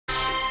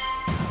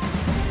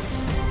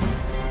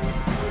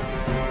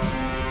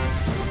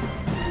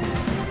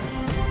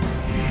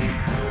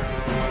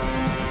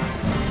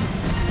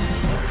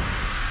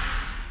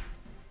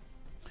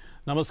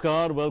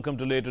Namaskar, welcome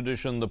to Late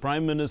Edition. The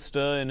Prime Minister,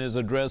 in his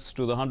address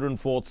to the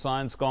 104th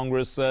Science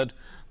Congress, said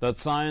that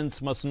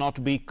science must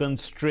not be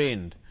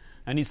constrained.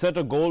 And he set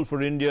a goal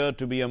for India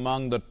to be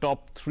among the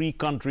top 3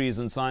 countries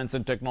in science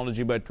and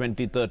technology by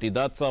 2030.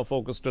 That's our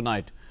focus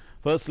tonight.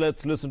 First,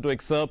 let's listen to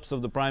excerpts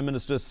of the Prime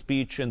Minister's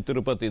speech in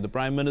Tirupati. The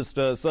Prime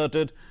Minister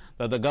asserted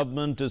that the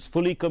government is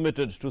fully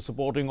committed to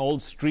supporting all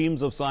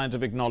streams of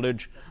scientific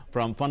knowledge,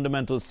 from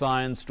fundamental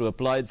science to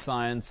applied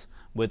science,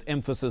 with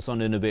emphasis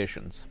on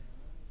innovations.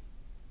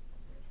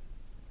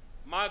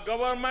 My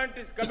government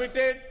is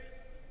committed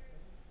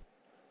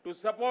to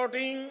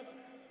supporting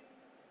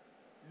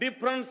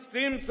different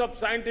streams of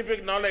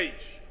scientific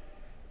knowledge,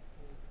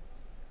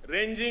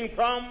 ranging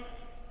from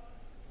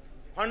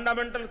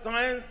fundamental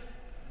science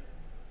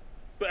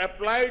to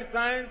applied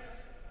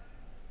science,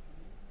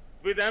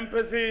 with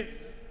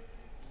emphasis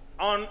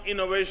on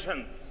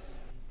innovations.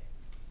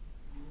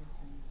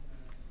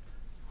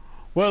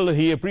 Well,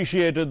 he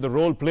appreciated the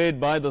role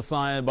played by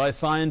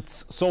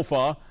science so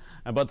far,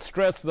 but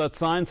stressed that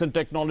science and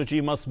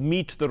technology must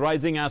meet the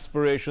rising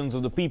aspirations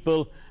of the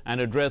people and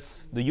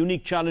address the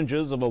unique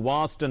challenges of a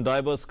vast and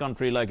diverse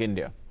country like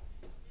India.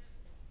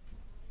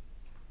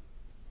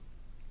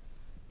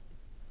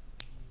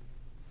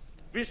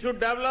 We should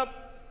develop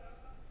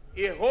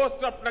a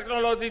host of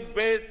technologies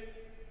based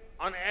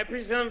on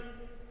efficient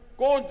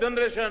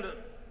co-generation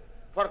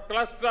for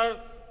clusters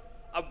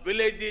of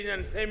villages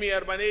and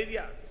semi-urban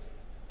areas.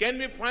 Can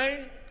we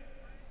find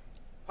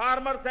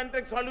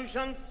farmer-centric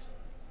solutions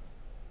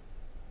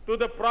to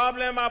the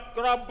problem of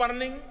crop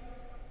burning?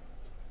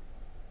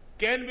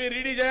 Can we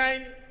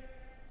redesign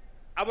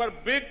our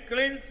big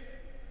kilns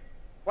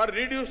for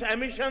reduced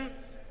emissions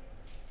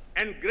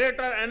and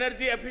greater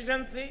energy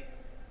efficiency?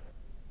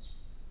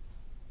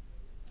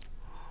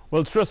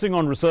 Well, stressing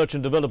on research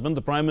and development,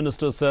 the Prime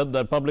Minister said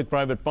that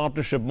public-private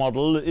partnership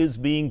model is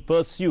being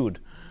pursued,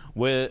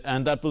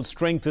 and that will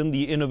strengthen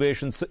the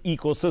innovation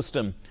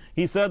ecosystem.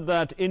 He said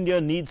that India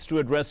needs to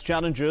address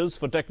challenges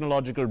for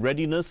technological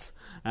readiness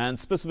and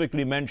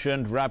specifically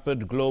mentioned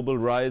rapid global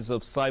rise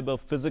of cyber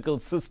physical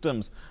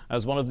systems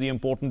as one of the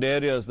important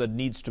areas that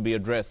needs to be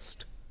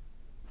addressed.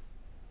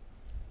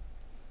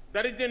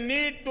 There is a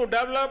need to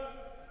develop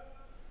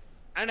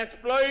and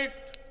exploit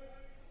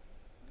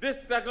these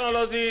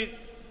technologies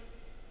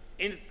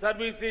in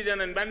services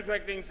and in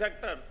manufacturing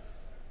sectors,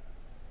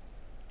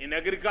 in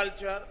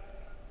agriculture,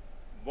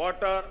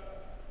 water,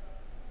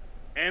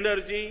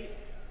 energy,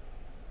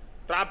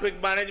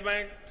 traffic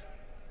management,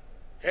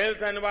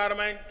 health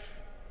environment,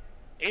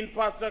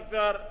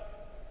 infrastructure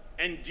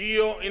and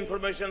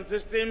geo-information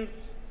systems,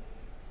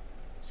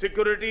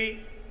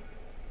 security,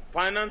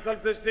 financial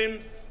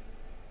systems,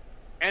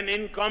 and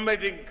in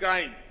combating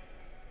crime.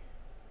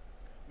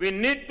 We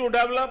need to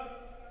develop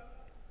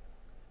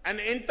an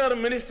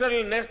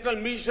inter-ministerial national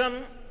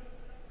mission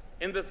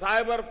in the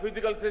cyber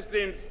physical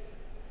systems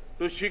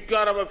to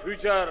secure our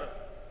future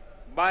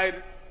by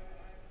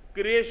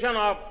creation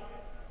of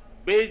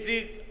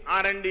basic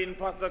R&D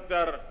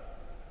infrastructure,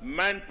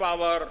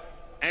 manpower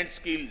and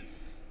skills.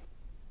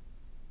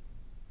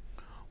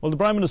 Well, the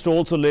Prime Minister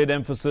also laid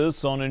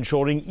emphasis on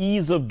ensuring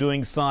ease of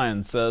doing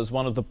science as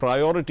one of the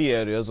priority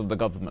areas of the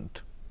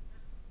government.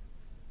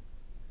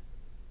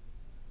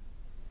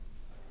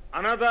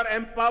 Another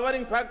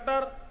empowering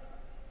factor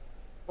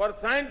for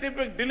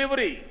scientific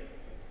delivery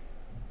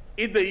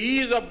is the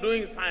ease of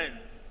doing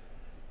science.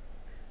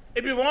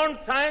 If we want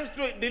science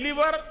to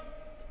deliver,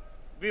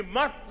 we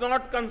must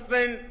not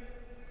constrain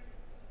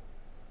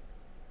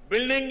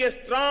building a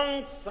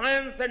strong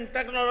science and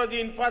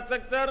technology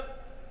infrastructure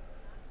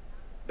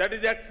that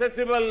is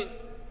accessible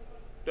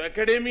to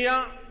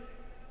academia,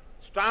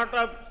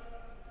 startups,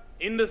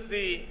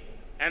 industry,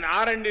 and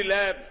R&D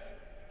labs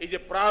is a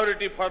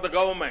priority for the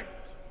government.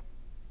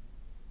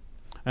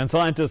 And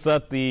scientists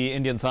at the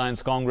Indian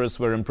Science Congress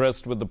were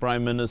impressed with the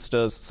Prime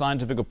Minister's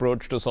scientific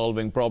approach to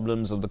solving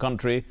problems of the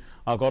country.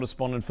 Our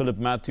correspondent Philip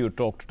Matthew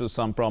talked to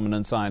some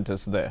prominent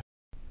scientists there.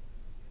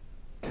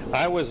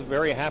 I was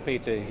very happy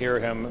to hear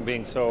him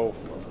being so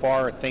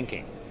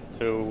far-thinking,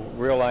 to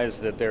realize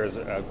that there's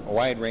a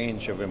wide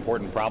range of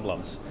important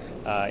problems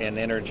in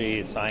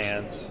energy,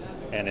 science,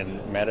 and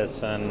in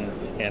medicine,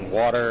 and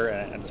water,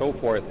 and so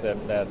forth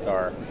that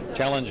are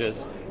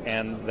challenges,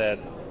 and that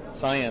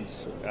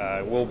science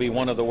will be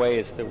one of the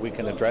ways that we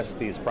can address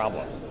these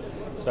problems.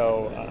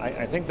 So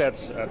I think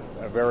that's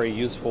a very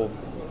useful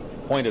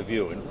point of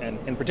view. And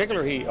in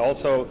particular, he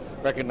also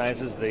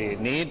recognizes the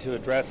need to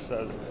address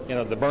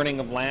the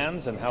burning of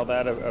lands and how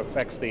that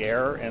affects the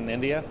air in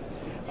India.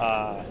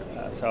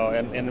 So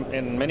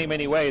in many,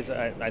 many ways,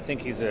 I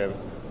think he's a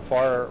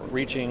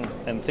far-reaching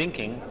and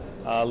thinking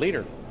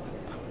leader.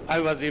 I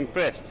was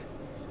impressed.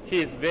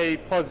 He is very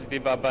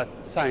positive about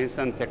science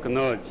and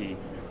technology.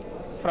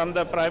 From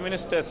the Prime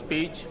Minister's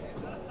speech,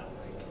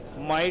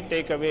 my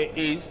takeaway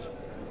is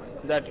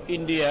that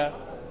India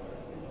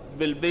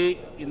will be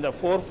in the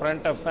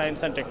forefront of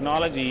science and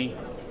technology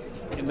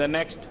in the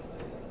next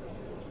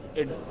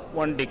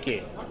 1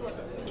 decade.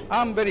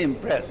 I'm very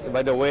impressed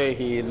by the way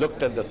he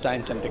looked at the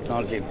science and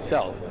technology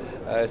itself.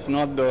 It's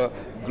not the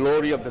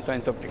glory of the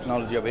science of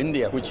technology of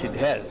India, which it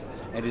has.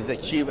 It has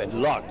achieved a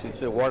lot.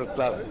 It's a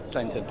world-class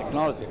science and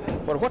technology.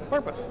 For what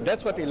purpose?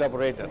 That's what he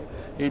elaborated.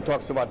 He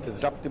talks about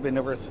disruptive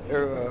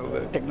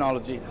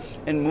technology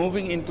and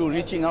moving into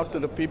reaching out to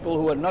the people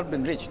who have not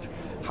been reached.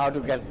 How to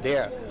get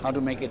there, how to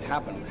make it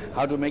happen,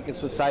 how to make a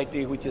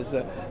society which is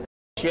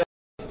shared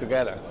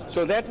together.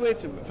 So that way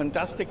it's a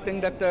fantastic thing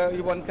that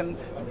one can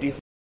define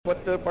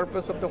what the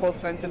purpose of the whole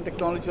science and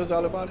technology was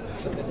all about.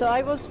 So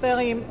I was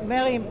very,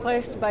 very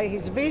impressed by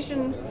his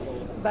vision,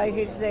 by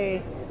his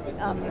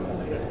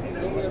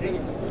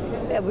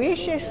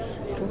wishes,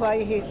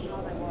 by his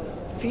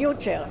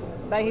future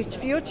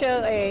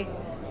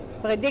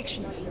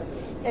predictions.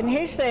 And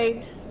he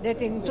said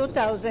that in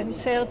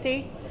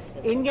 2030,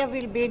 India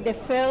will be the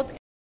third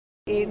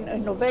in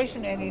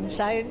innovation and in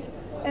science,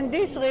 and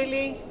this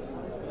really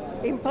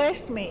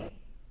impressed me.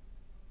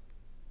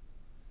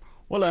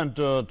 Well, and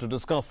to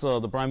discuss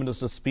the Prime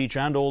Minister's speech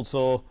and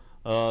also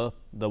the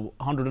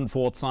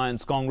 104th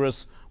Science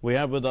Congress, we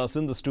have with us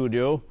in the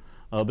studio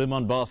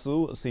Biman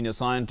Basu, a senior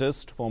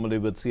scientist, formerly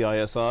with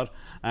CISR,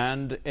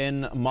 and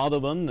N.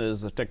 Madhavan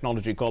is a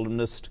technology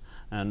columnist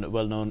and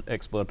well-known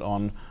expert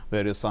on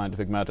various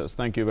scientific matters.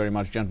 Thank you very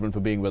much, gentlemen, for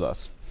being with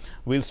us.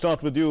 We'll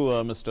start with you,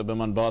 Mr.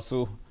 Biman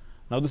Basu.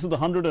 Now, this is the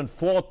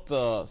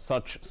 104th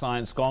such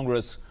Science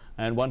Congress,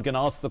 and one can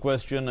ask the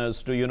question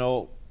as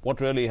to,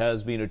 what really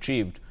has been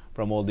achieved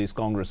from all these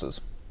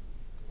congresses.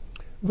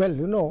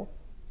 Well,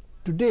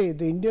 today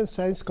the Indian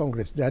Science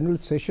Congress, the annual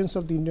sessions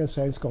of the Indian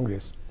Science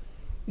Congress,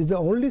 is the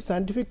only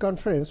scientific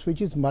conference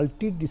which is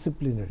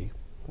multidisciplinary.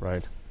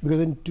 Right.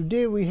 Because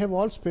today we have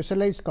all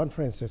specialized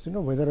conferences,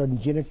 whether on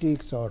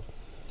genetics or,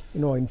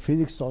 in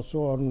physics also,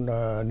 on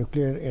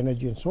nuclear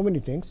energy and so many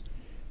things.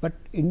 But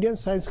Indian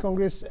Science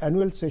Congress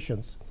annual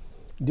sessions,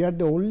 they are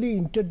the only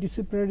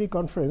interdisciplinary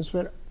conference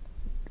where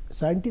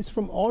scientists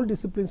from all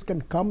disciplines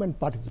can come and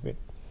participate.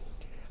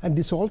 And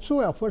this also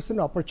offers an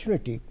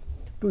opportunity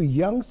to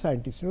young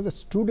scientists, the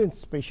students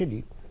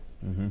especially,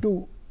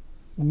 to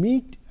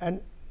meet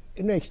and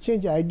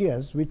exchange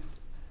ideas with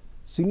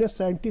senior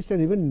scientists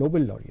and even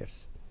Nobel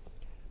laureates.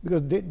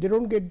 Because they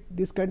don't get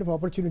this kind of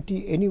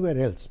opportunity anywhere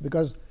else,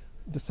 because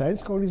the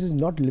Science Congress is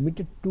not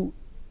limited to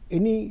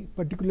any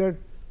particular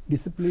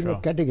discipline or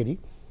category.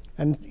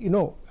 And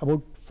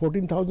about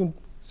 14,000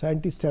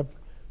 scientists have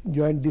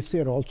joined this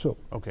year also.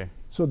 Okay.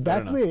 So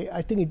that way,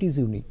 I think it is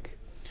unique.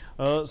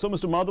 So,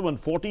 Mr. Madhavan,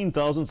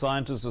 14,000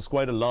 scientists is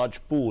quite a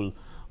large pool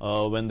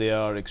when they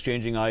are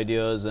exchanging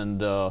ideas,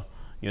 and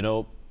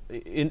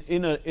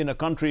in a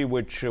country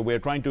which we're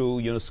trying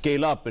to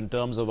scale up in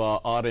terms of our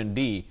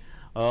R&D.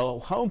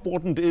 How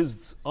important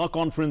are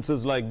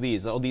conferences like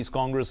these, or these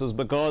congresses?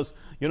 Because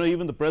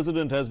even the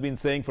President has been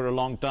saying for a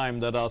long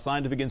time that our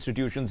scientific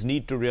institutions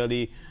need to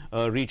really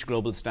reach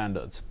global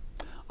standards.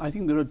 I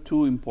think there are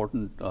two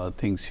important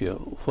things here.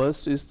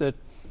 First is that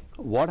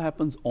what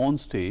happens on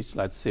stage,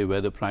 let's say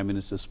where the Prime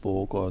Minister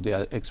spoke or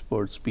the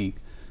experts speak,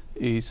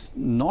 is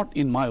not,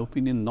 in my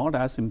opinion, not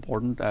as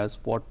important as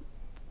what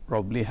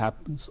probably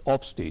happens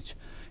off stage.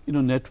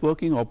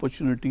 Networking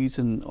opportunities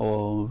and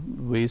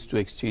ways to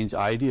exchange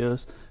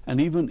ideas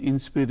and even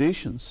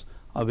inspirations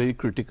are very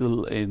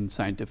critical in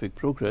scientific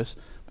progress,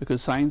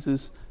 because science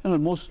is,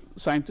 most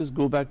scientists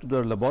go back to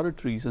their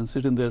laboratories and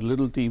sit in their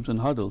little teams and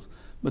huddles,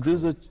 but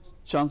this is a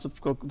chance of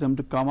them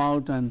to come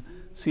out and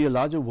see a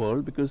larger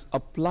world, because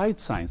applied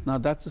science, now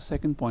that's the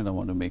second point I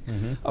want to make.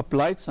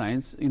 Applied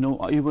science,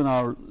 even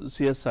our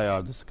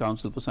CSIR, this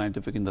Council for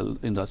Scientific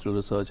Industrial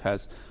Research,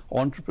 has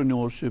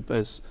entrepreneurship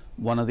as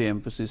one of the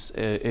emphasis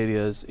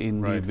areas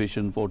in the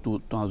vision for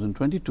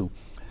 2022.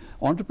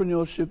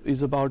 Entrepreneurship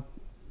is about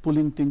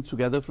pulling things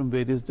together from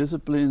various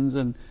disciplines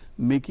and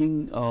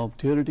making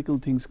theoretical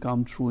things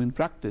come true in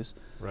practice.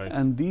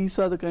 And these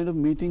are the kind of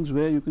meetings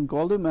where you can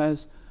call them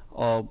as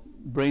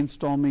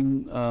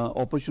brainstorming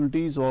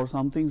opportunities or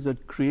some things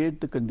that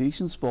create the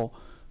conditions for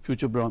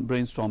future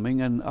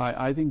brainstorming. And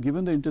I think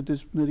given the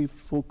interdisciplinary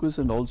focus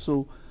and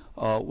also,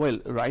 well,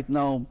 right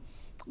now,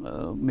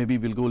 maybe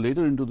we'll go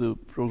later into the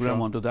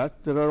program onto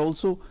that, there are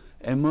also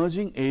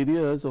emerging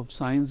areas of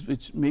science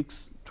which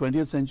makes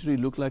 20th century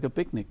look like a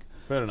picnic.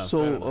 Fair enough.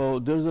 So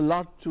there's a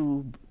lot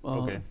to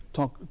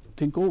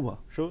think over.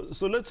 Sure.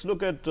 So let's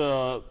look at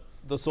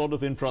the sort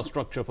of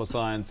infrastructure for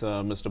science,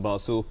 Mr.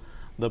 Basu.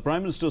 The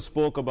Prime Minister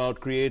spoke about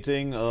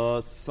creating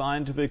a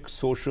scientific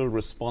social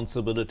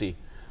responsibility.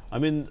 I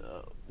mean,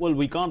 well,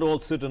 we can't all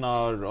sit in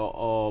our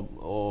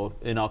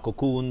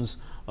cocoons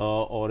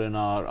or in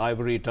our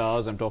ivory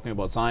towers. I'm talking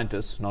about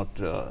scientists, not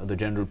the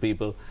general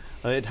people.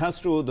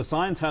 The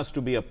science has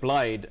to be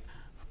applied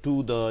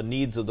to the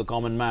needs of the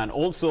common man.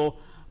 Also,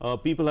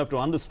 people have to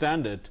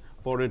understand it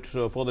for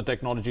the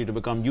technology to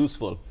become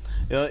useful.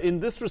 In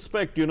this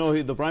respect,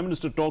 the Prime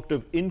Minister talked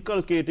of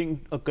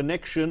inculcating a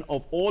connection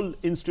of all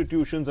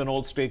institutions and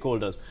all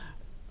stakeholders.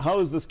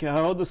 How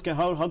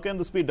can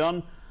this be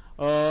done?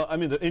 I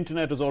mean, the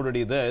internet is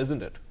already there,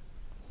 isn't it?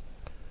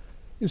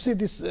 You see,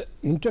 this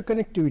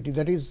interconnectivity,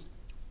 that is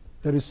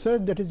the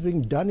research that is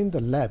being done in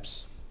the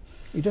labs,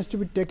 it has to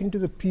be taken to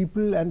the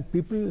people, and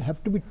people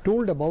have to be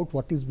told about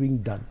what is being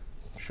done.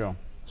 Sure.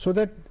 So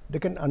that they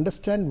can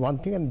understand one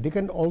thing, and they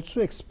can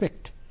also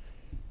expect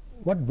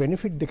what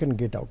benefit they can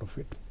get out of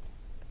it.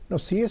 Now,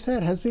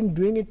 CSIR has been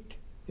doing it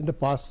in the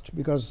past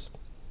because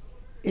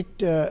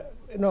it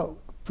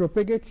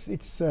propagates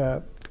its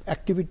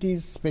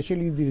activities,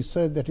 especially the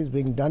research that is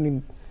being done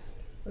in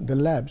the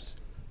labs,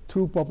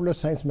 through popular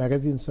science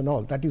magazines and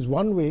all. That is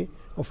one way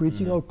of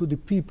reaching out to the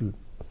people.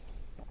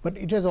 But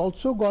it has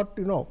also got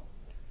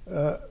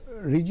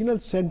regional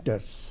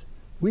centers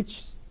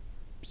which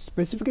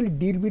specifically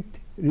deal with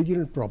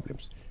regional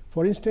problems.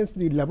 For instance,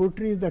 the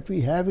laboratories that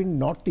we have in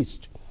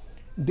Northeast,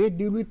 they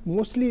deal with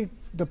mostly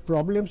the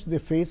problems they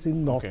face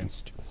in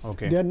Northeast.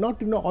 Okay. They are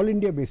not all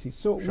India basis.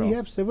 So Sure. we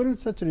have several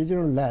such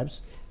regional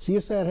labs.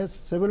 CSIR has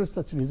several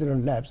such regional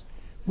labs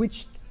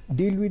which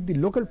deal with the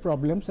local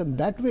problems, and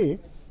that way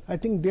I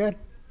think they are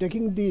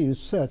taking the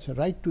research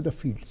right to the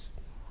fields.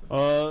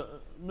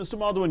 Mr.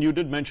 Madhavan, you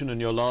did mention in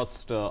your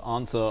last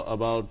answer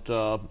about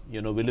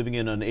we're living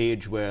in an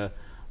age where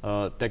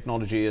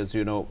technology has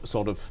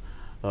sort of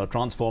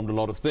transformed a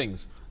lot of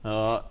things.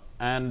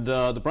 And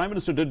the Prime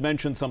Minister did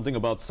mention something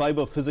about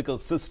cyber physical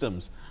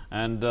systems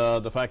and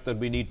the fact that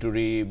we need to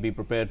be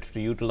prepared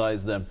to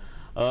utilize them.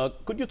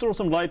 Could you throw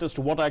some light as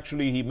to what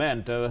actually he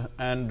meant?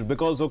 And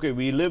because, okay,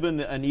 we live in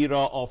an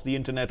era of the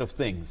Internet of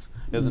Things,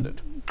 isn't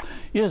it?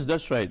 Yes,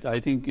 that's right. I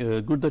think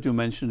good that you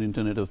mentioned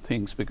Internet of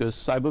Things, because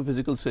cyber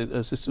physical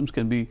systems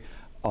can be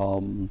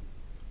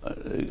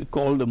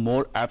called a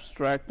more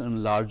abstract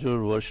and larger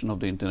version of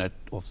the Internet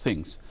of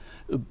Things.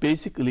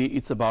 Basically,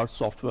 it's about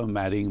software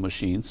marrying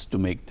machines to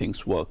make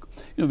things work.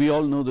 We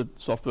all know that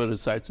software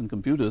resides in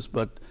computers,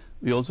 but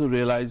we also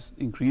realize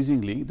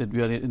increasingly that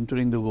we are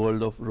entering the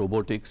world of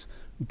robotics,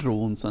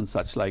 drones and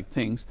such like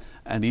things,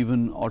 and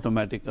even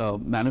automatic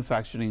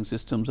manufacturing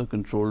systems are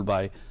controlled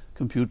by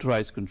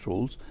computerized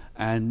controls,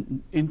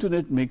 and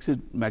Internet makes it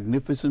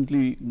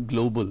magnificently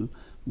global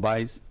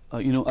by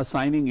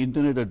assigning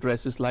Internet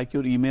addresses like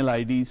your email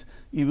IDs.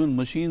 Even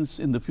machines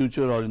in the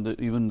future or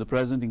even the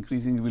present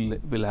increasingly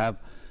will have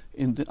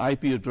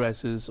IP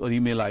addresses or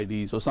email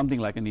IDs or something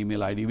like an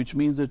email ID, which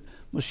means that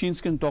machines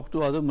can talk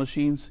to other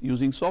machines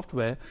using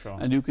software. Sure.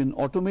 And you can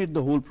automate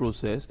the whole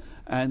process,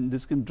 and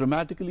this can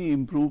dramatically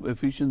improve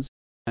efficiency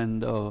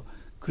and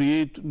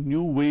create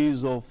new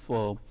ways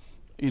of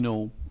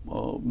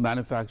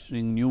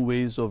manufacturing, new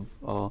ways of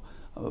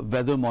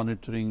weather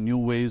monitoring, new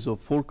ways of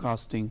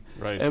forecasting.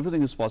 Right.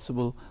 Everything is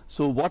possible.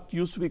 So what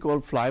used to be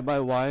called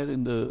fly-by-wire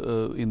in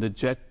the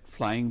jet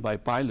flying by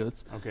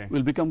pilots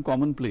will become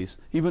commonplace.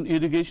 Even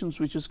irrigation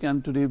switches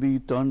can today be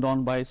turned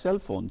on by cell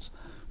phones.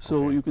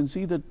 So you can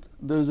see that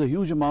there is a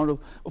huge amount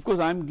of course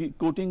I'm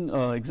quoting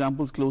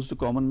examples close to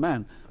common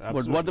man.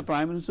 Absolutely. But what the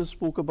Prime Minister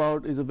spoke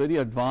about is a very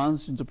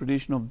advanced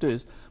interpretation of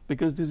this,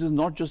 because this is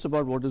not just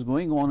about what is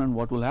going on and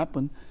what will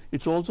happen,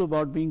 it's also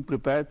about being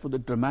prepared for the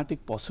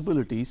dramatic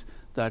possibilities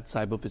that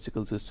cyber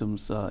physical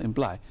systems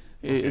imply,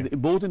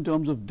 both in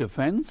terms of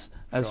defense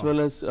as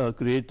well as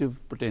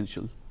creative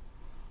potential.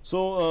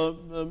 So,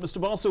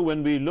 Mr. Basu,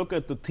 when we look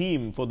at the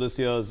theme for this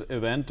year's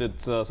event,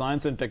 it's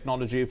Science and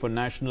Technology for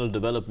National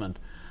Development.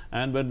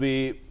 And when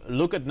we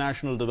look at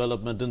national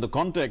development in the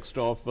context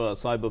of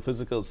cyber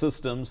physical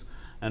systems,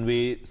 and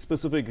we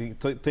specifically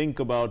think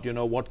about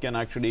what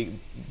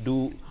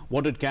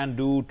it can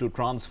do to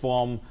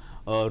transform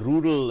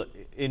rural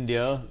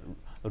India,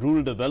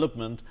 rural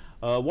development,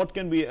 what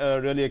can we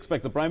really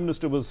expect? The Prime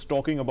Minister was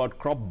talking about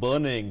crop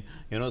burning,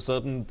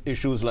 certain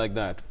issues like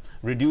that,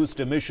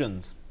 reduced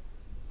emissions.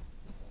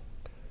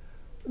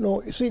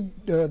 No, you see,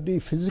 the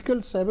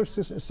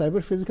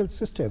cyber physical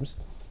systems,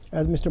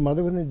 as Mr.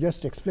 Madhavan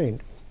just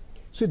explained,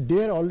 so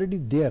they are already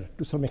there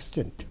to some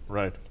extent.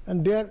 Right.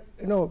 And they are,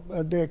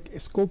 the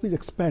scope is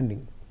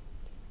expanding.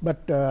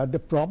 But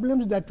the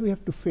problems that we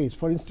have to face,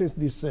 for instance,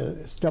 this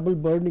stubble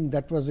burning,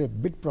 that was a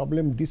big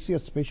problem this year,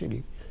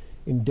 especially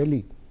in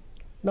Delhi.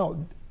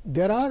 Now,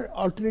 there are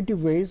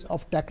alternative ways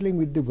of tackling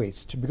with the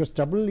waste, because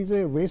stubble is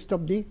a waste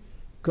of the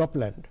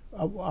cropland.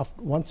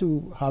 Once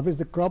you harvest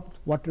the crop,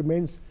 what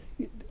remains,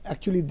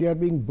 actually they are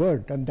being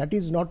burnt, and that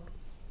is not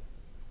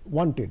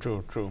wanted.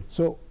 True, true.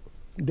 So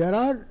there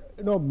are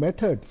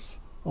methods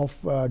of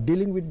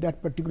dealing with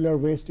that particular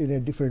waste in a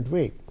different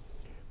way,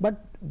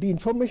 but the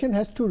information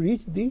has to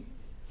reach the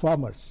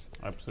farmers.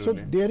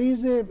 Absolutely. So there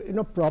is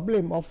a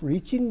problem of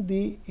reaching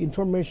the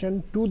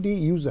information to the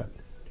user,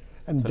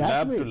 and so that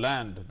lab way, to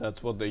land,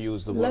 that's what they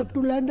use the word. lab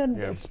to land, and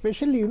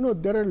especially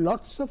there are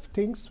lots of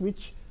things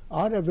which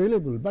are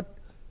available, but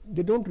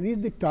they don't reach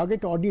the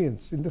target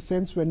audience in the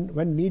sense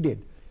when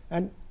needed,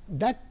 and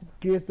that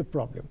creates the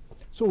problem.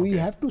 So we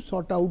have to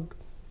sort out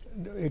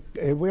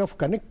a way of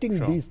connecting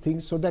these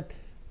things so that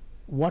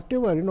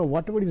whatever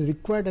is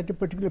required at a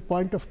particular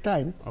point of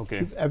time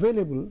is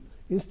available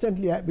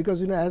instantly,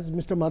 because as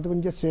Mr.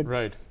 Madhavan just said,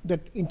 that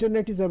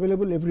internet is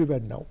available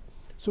everywhere now.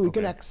 So we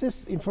can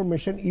access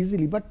information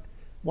easily, but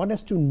one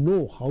has to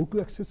know how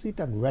to access it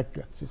and where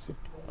to access it.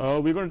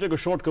 We're going to take a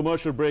short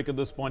commercial break at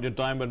this point in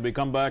time. When we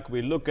come back,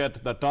 we look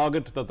at the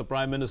target that the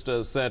Prime Minister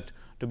has set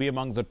to be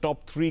among the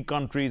top 3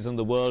 countries in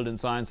the world in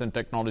science and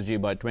technology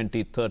by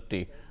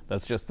 2030.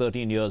 That's just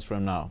 13 years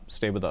from now.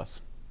 Stay with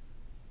us.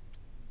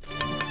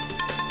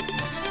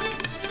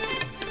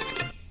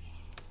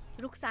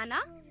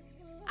 Rukhsana,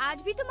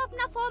 आज भी तुम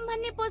अपना form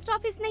भरने post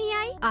office नहीं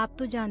आई? आप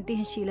तो जानते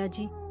हैं शीला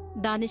जी,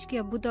 दानिश के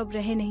अब्बू तो अब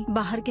रहे नहीं।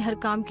 बाहर के हर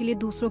काम के लिए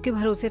दूसरों के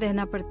भरोसे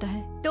रहना पड़ता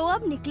है। तो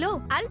अब निकलो।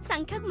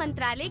 अल्पसंख्यक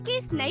मंत्रालय की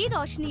इस नई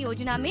रोशनी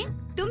योजना में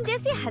तुम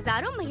जैसी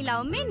हजारों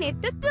महिलाओं में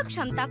नेतृत्व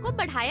क्षमता को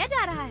बढ़ाया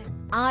जा रहा है।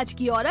 आज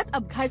की औरत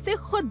अब घर से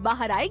खुद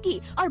बाहर आएगी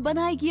और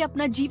बनाएगी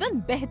अपना जीवन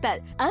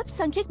बेहतर।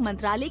 अल्पसंख्यक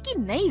मंत्रालय की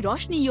नई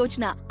रोशनी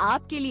योजना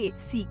आपके लिए,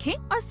 सीखें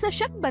और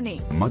सशक्त बने।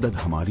 मदद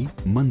हमारी,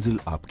 मंजिल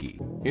आपकी।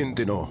 इन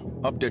दिनों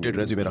अपडेटेड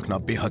रेज़्यूमे रखना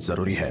बेहद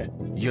जरूरी है।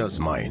 Yes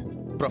mine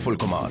Praful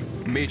Kumar,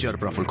 major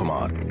Praful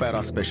Kumar,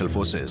 para special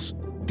forces,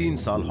 3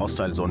 साल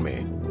हॉस्टाइल जोन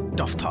में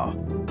टफ था।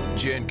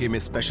 JNK में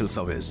स्पेशल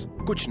सर्विस,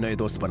 कुछ नए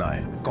दोस्त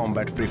बनाए,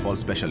 कॉम्बैट फ्री फॉल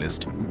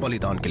स्पेशलिस्ट,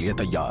 बलिदान के लिए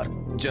तैयार।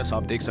 जैसा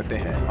आप देख सकते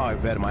हैं, I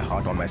wear my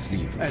heart on my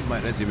sleeve and my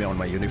resume on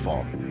my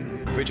uniform.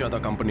 Which other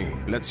company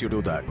lets you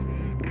do that?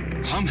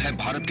 हम है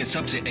भारत के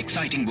सबसे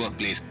एक्साइटिंग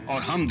वर्कप्लेस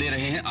और हम दे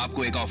रहे हैं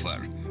आपको एक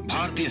ऑफर।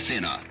 भारतीय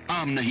सेना,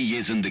 आम नहीं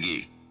ये जिंदगी।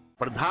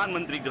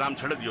 प्रधानमंत्री ग्राम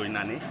सड़क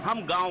योजना ने हम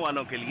गांव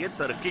वालों के लिए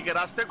तरक्की के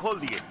रास्ते खोल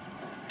दिए।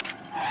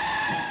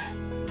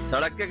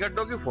 सड़क के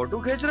गड्ढों की फोटो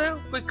खींच रहे हो?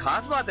 कोई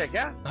खास बात है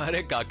क्या?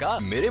 अरे काका,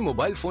 मेरे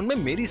मोबाइल फोन में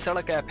मेरी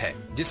सड़क ऐप है,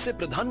 जिससे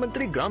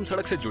प्रधानमंत्री ग्राम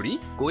सड़क से जुड़ी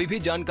कोई भी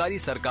जानकारी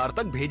सरकार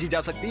तक भेजी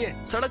जा सकती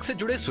है। सड़क से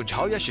जुड़े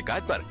सुझाव या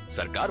शिकायत पर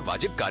सरकार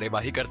वाजिब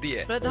कार्यवाही करती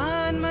है।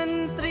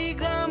 प्रधानमंत्री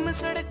ग्राम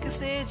सड़क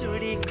से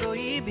जुड़ी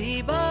कोई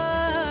भी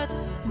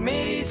बात,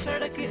 मेरी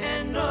सड़क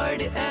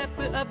एंड्रॉइड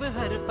ऐप अब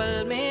हर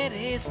पल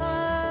मेरे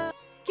साथ।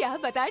 क्या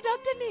बताया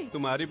डॉक्टर ने?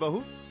 तुम्हारी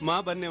बहू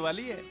माँ बनने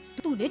वाली है।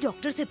 तूने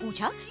डॉक्टर से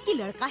पूछा कि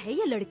लड़का है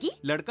या लड़की?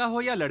 लड़का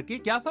हो या लड़की,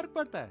 क्या फर्क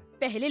पड़ता है?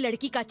 पहले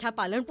लड़की का अच्छा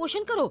पालन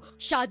पोषण करो,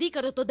 शादी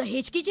करो तो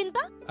दहेज की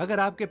चिंता। अगर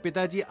आपके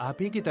पिताजी आप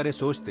ही की तरह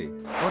सोचते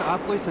और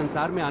आपको इस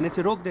संसार में आने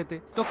से रोक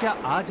देते, तो क्या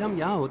आज हम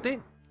यहाँ होते?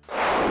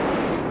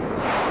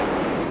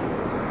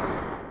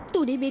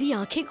 तूने मेरी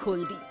आंखें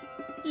खोल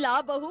दी।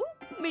 ला बहू,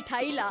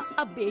 मिठाई ला।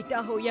 अब बेटा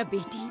हो या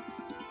बेटी,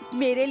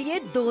 मेरे लिए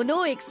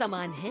दोनों एक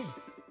समान हैं।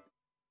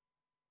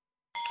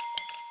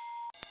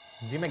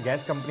 जी मैं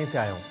गैस कंपनी से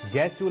आया हूँ,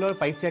 गैस चूल्हा और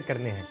पाइप चेक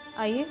करने हैं।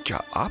 आइए।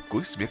 क्या आपको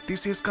इस व्यक्ति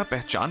से इसका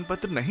पहचान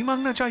पत्र नहीं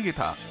मांगना चाहिए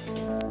था?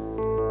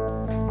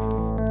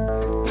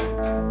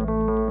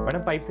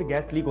 मैडम पाइप से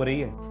गैस लीक हो रही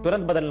है,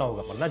 तुरंत बदलना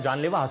होगा वरना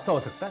जानलेवा हादसा हो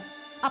सकता है।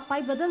 आप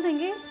पाइप बदल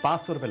देंगे?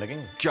 500 रुपए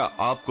लगेंगे। क्या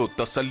आपको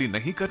तसल्ली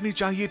नहीं करनी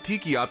चाहिए थी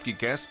कि आपकी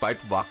गैस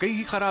पाइप वाकई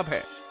ही खराब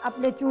है?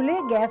 अपने चूल्हे,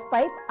 गैस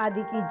पाइप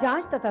आदि की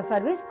जांच तथा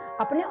सर्विस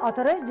अपने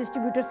ऑथराइज्ड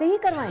डिस्ट्रीब्यूटर से ही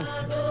करवाएं।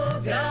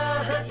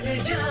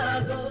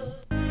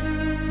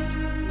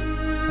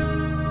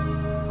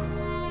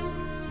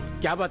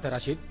 क्या बात है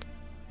राशिद,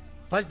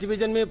 फर्स्ट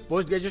डिवीजन में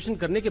पोस्ट ग्रेजुएशन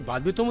करने के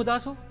बाद भी तुम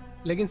उदास हो?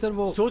 लेकिन सर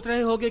वो सोच रहे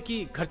होगे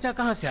कि खर्चा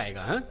कहाँ से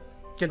आएगा? हाँ,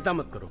 चिंता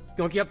मत करो,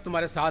 क्योंकि अब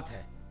तुम्हारे साथ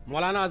है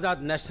Maulana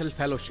Azad national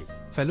fellowship.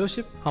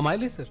 Fellowship हमारे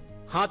लिए सर?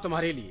 हाँ,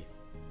 तुम्हारे लिए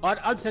और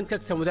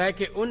अल्पसंख्यक समुदाय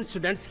के उन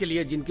स्टूडेंट्स के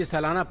लिए जिनकी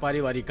सालाना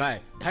पारिवारिक आय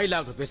 2.5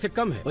 लाख रुपए से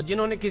कम है और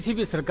जिन्होंने किसी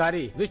भी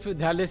सरकारी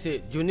विश्वविद्यालय से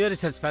जूनियर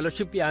रिसर्च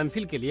फेलोशिप या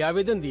एमफिल के लिए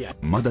आवेदन दिया।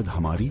 मदद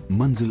हमारी,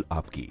 मंजिल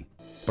आपकी।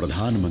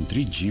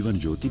 प्रधानमंत्री जीवन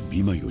ज्योति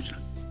बीमा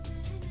योजना।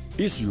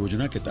 इस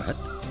योजना के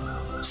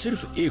तहत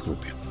सिर्फ 1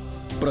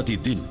 रुपया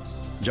प्रतिदिन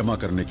जमा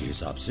करने के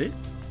हिसाब से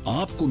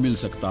आपको मिल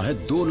सकता है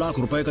 2 लाख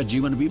रुपए का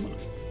जीवन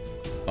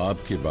बीमा।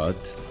 आपके बाद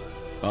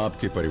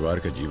आपके परिवार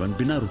का जीवन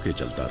बिना रुके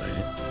चलता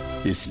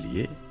रहे,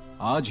 इसलिए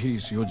आज ही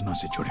इस योजना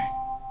से जुड़ें।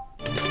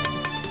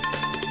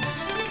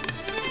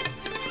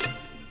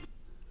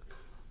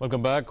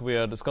 Welcome back. We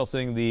are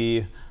discussing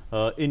the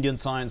Indian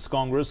Science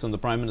Congress and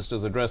the Prime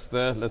Minister's address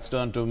there. Let's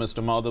turn to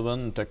Mr.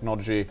 Madhavan,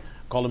 technology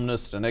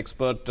columnist and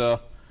expert.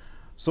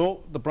 So,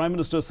 the Prime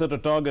Minister set a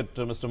target,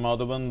 Mr.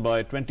 Madhavan,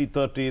 by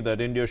 2030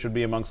 that India should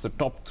be amongst the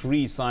top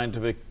 3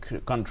 scientific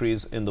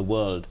countries in the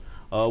world.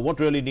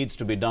 What really needs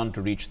to be done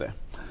to reach there?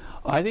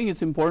 I think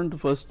it's important to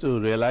first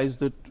realize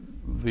that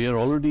we are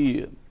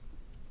already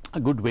a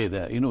good way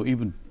there. You know,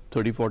 even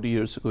 30, 40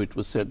 years ago, it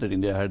was said that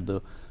India had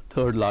the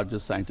 3rd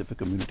largest scientific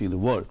community in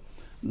the world.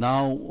 Now,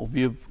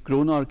 we have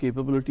grown our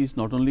capabilities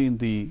not only in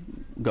the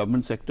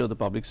government sector,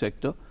 the public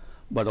sector,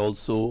 but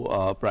also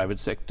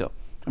private sector.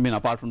 I mean,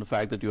 apart from the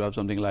fact that you have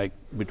something like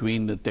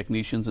between the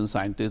technicians and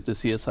scientists, the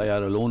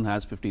CSIR alone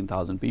has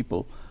 15,000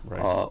 people,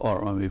 right.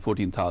 Or maybe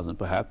 14,000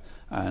 perhaps,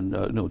 and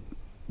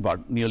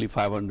about nearly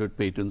 500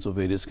 patents of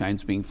various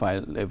kinds being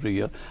filed every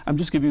year. I'm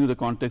just giving you the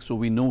context so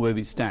we know where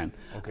we stand.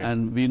 Okay.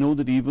 And we know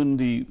that even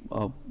the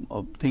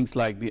things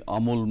like the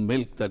Amul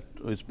milk that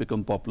has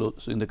become popular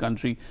in the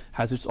country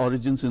has its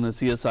origins in a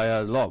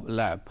CSIR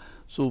lab.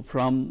 So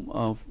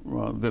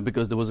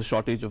because there was a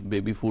shortage of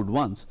baby food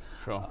once.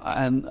 Sure.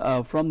 And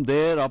from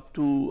there up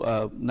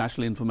to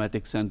National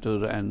Informatics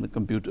Center and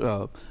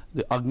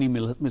the Agni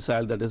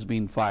missile that has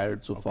been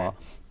fired so far,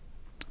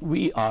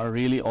 we are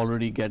really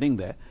already getting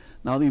there.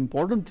 Now the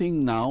important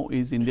thing now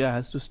is India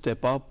has to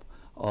step up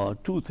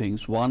two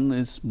things. One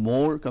is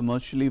more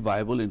commercially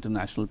viable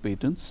international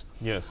patents.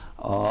 Yes.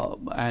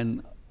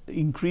 And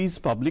increase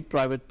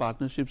public-private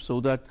partnerships so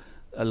that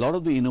a lot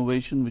of the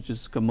innovation which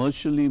is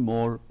commercially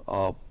more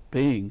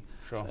paying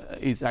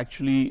is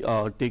actually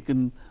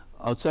taken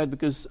outside,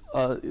 because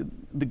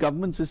the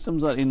government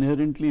systems are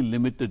inherently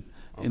limited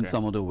in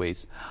some other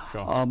ways.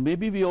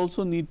 Maybe we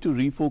also need to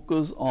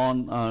refocus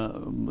on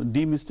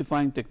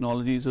demystifying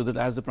technology, so that,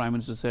 as the Prime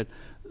Minister said,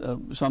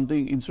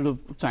 something, instead of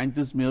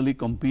scientists merely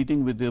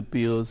competing with their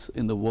peers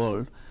in the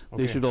world,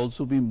 they should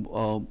also be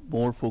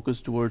more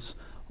focused towards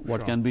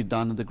what can be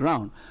done on the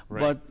ground.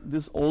 But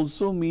this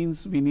also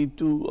means we need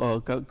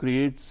to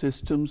create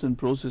systems and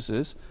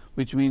processes,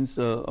 which means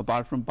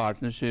apart from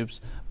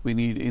partnerships, we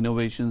need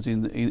innovations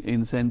in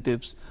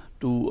incentives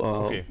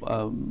to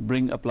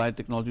bring applied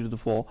technology to the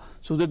fore,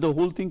 so that the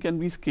whole thing can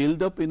be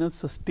scaled up in a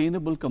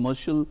sustainable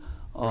commercial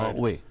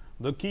way.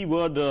 The key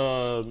word,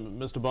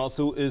 Mr.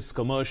 Basu, is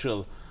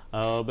commercial.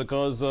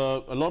 Because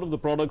a lot of the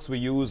products we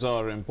use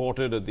are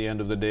imported. At the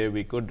end of the day,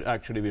 we could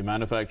actually be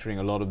manufacturing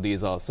a lot of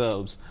these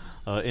ourselves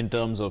in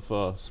terms of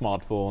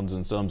smartphones,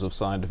 in terms of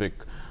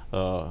scientific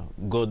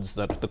goods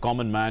that the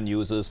common man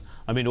uses.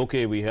 I mean,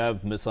 okay, we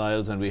have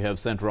missiles and we have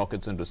sent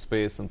rockets into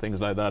space and things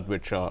like that,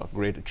 which are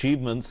great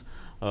achievements.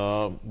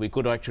 We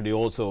could actually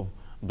also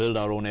build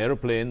our own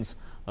airplanes.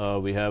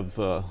 We have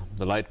the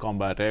light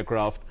combat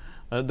aircraft.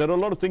 There are a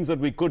lot of things that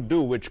we could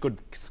do which could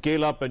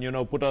scale up and, you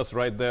know, put us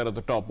right there at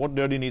the top. What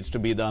really needs to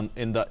be done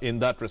in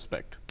that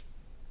respect?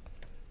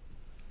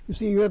 You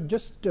see, you have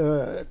just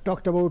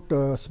talked about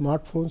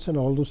smartphones and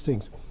all those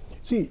things.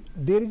 See,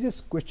 there is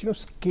this question of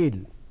scale.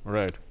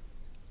 Right.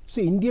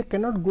 See, India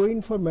cannot go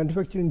in for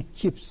manufacturing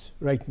chips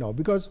right now,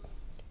 because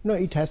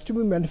it has to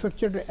be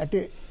manufactured at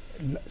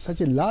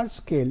such a large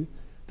scale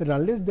that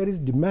unless there is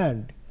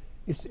demand,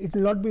 it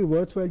will not be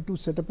worthwhile to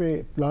set up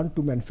a plant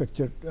to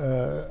manufacture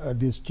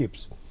these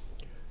chips.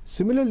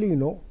 Similarly,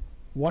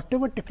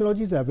 whatever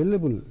technology is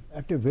available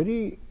at a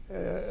very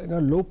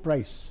low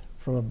price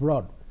from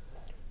abroad,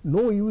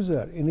 no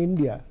user in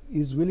India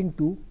is willing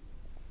to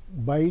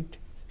buy it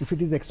if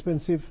it is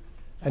expensive,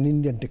 an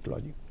Indian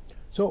technology.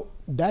 So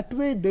that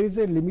way there is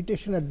a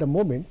limitation at the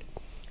moment.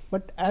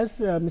 But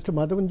as Mr.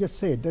 Madhavan just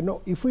said,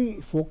 if we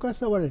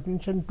focus our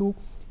attention to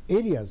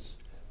areas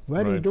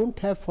where we don't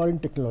have foreign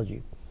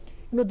technology,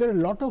 there are a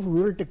lot of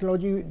rural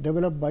technology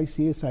developed by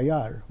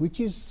CSIR, which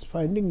is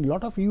finding a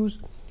lot of use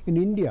in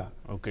India.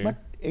 But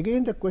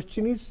again, the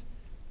question is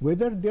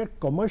whether they are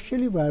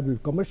commercially viable,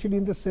 commercially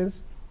in the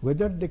sense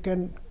whether they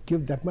can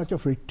give that much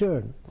of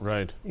return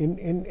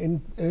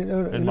in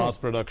mass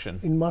production.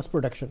 In mass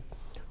production.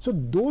 So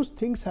those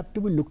things have to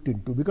be looked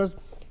into, because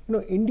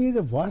India is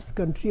a vast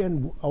country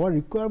and our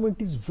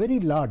requirement is very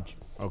large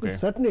in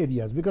certain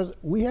areas, because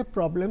we have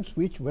problems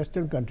which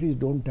Western countries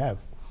don't have.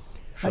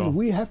 And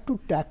we have to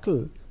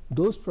tackle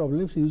those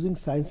problems using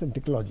science and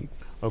technology.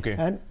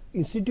 And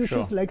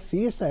institutions like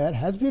CSIR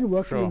has been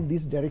working in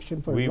this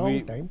direction for a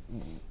long time.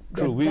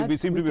 True, we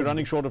seem to be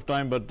running short of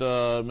time, but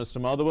Mr.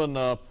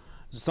 Madhavan,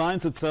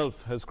 science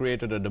itself has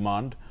created a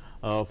demand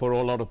for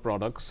a lot of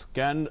products.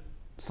 Can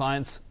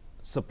science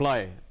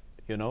supply,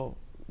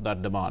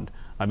 that demand?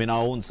 I mean,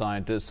 our own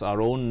scientists,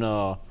 our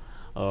own,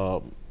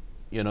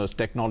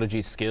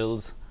 technology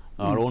skills,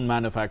 our own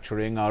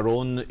manufacturing, our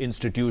own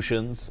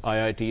institutions,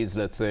 IITs,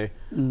 let's say,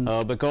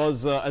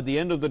 because at the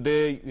end of the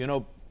day,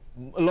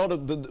 a lot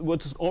of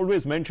what's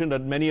always mentioned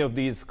at many of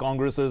these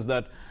congresses,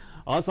 that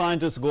our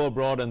scientists go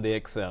abroad and they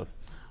excel.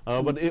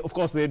 But of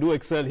course they do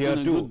excel here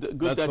too.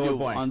 Good that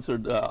you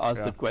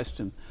asked that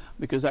question,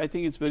 because I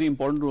think it's very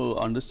important to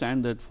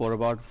understand that for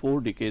about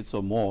 4 decades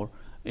or more,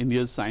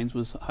 India's science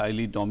was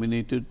highly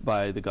dominated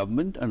by the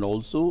government and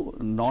also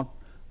not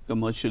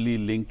commercially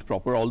linked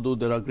proper, although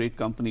there are great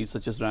companies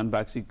such as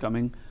Ranbaxy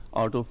coming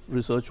out of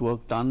research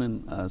work done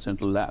in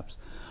central labs.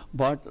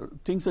 But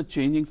things are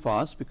changing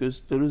fast,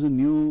 because there is a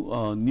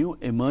new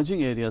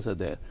emerging areas are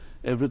there.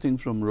 Everything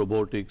from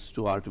robotics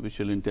to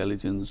artificial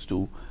intelligence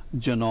to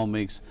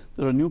genomics.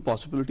 There are new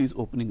possibilities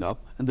opening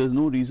up, and there's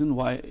no reason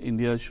why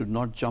India should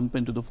not jump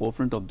into the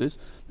forefront of this,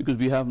 because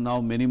we have now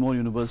many more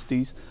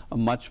universities, a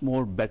much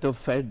more better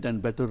fed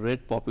and better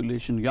read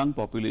population, young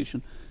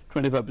population,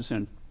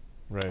 25%.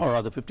 Or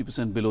rather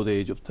 50% below the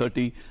age of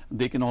 30.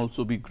 They can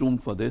also be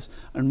groomed for this.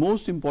 And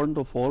most important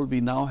of all,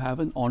 we now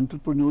have an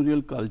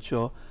entrepreneurial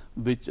culture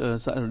which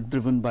is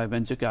driven by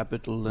venture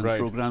capital and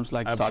programs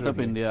like Startup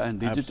India and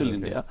Digital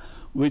India,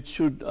 which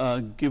should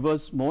give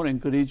us more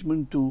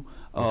encouragement to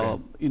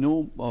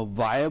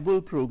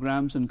viable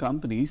programs and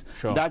companies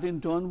that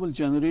in turn will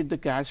generate the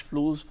cash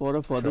flows for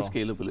a further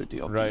scalability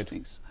of these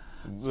things.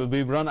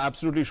 We've run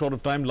absolutely short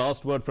of time.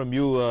 Last word from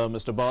you,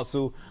 Mr.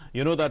 Basu.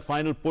 That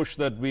final push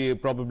that we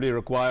probably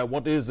require,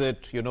 what is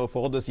it,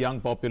 for this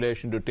young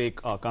population to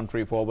take our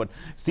country forward?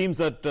 Seems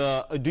that,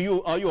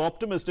 are you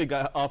optimistic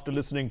after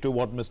listening to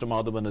what Mr.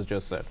 Madhavan has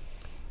just said?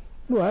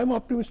 No, I'm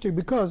optimistic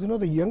because,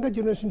 the younger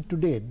generation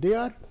today, they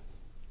are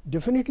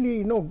definitely,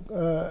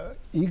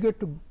 eager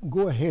to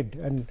go ahead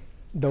and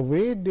the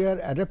way they are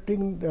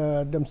adapting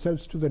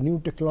themselves to the new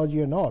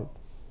technology and all,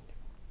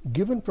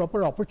 given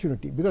proper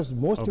opportunity, because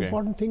most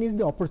important thing is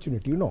the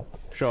opportunity, you know.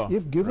 Sure.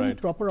 If given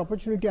proper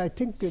opportunity, I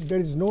think there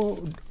is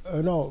no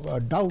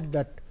doubt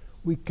that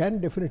we can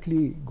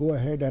definitely go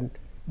ahead and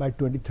by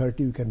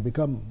 2030 we can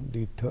become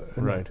the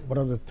one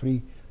of the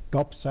 3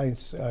 top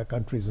science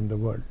countries in the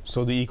world.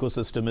 So the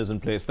ecosystem is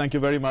in place. Thank you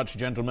very much,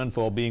 gentlemen,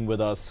 for being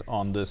with us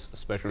on this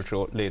special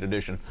show, Late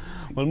Edition.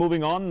 Well,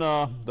 moving on,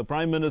 the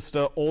Prime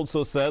Minister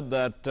also said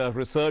that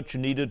research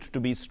needed to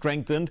be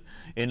strengthened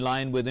in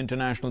line with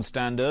international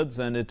standards,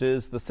 and it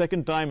is the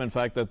second time, in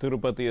fact, that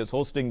Tirupati is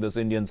hosting this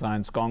Indian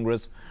Science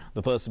Congress,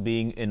 the first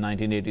being in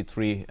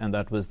 1983, and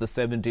that was the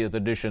 70th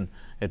edition.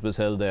 It was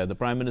held there. The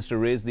Prime Minister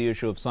raised the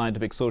issue of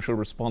scientific social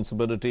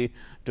responsibility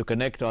to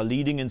connect our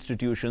leading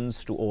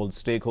institutions to all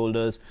stakeholders,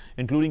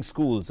 including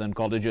schools and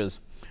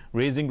colleges,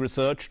 raising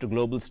research to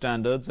global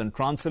standards and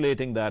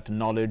translating that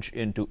knowledge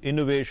into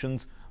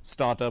innovations,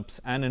 startups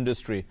and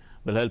industry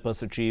will help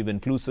us achieve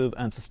inclusive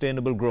and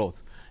sustainable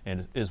growth,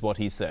 is what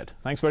he said.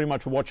 Thanks very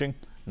much for watching.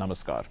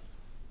 Namaskar.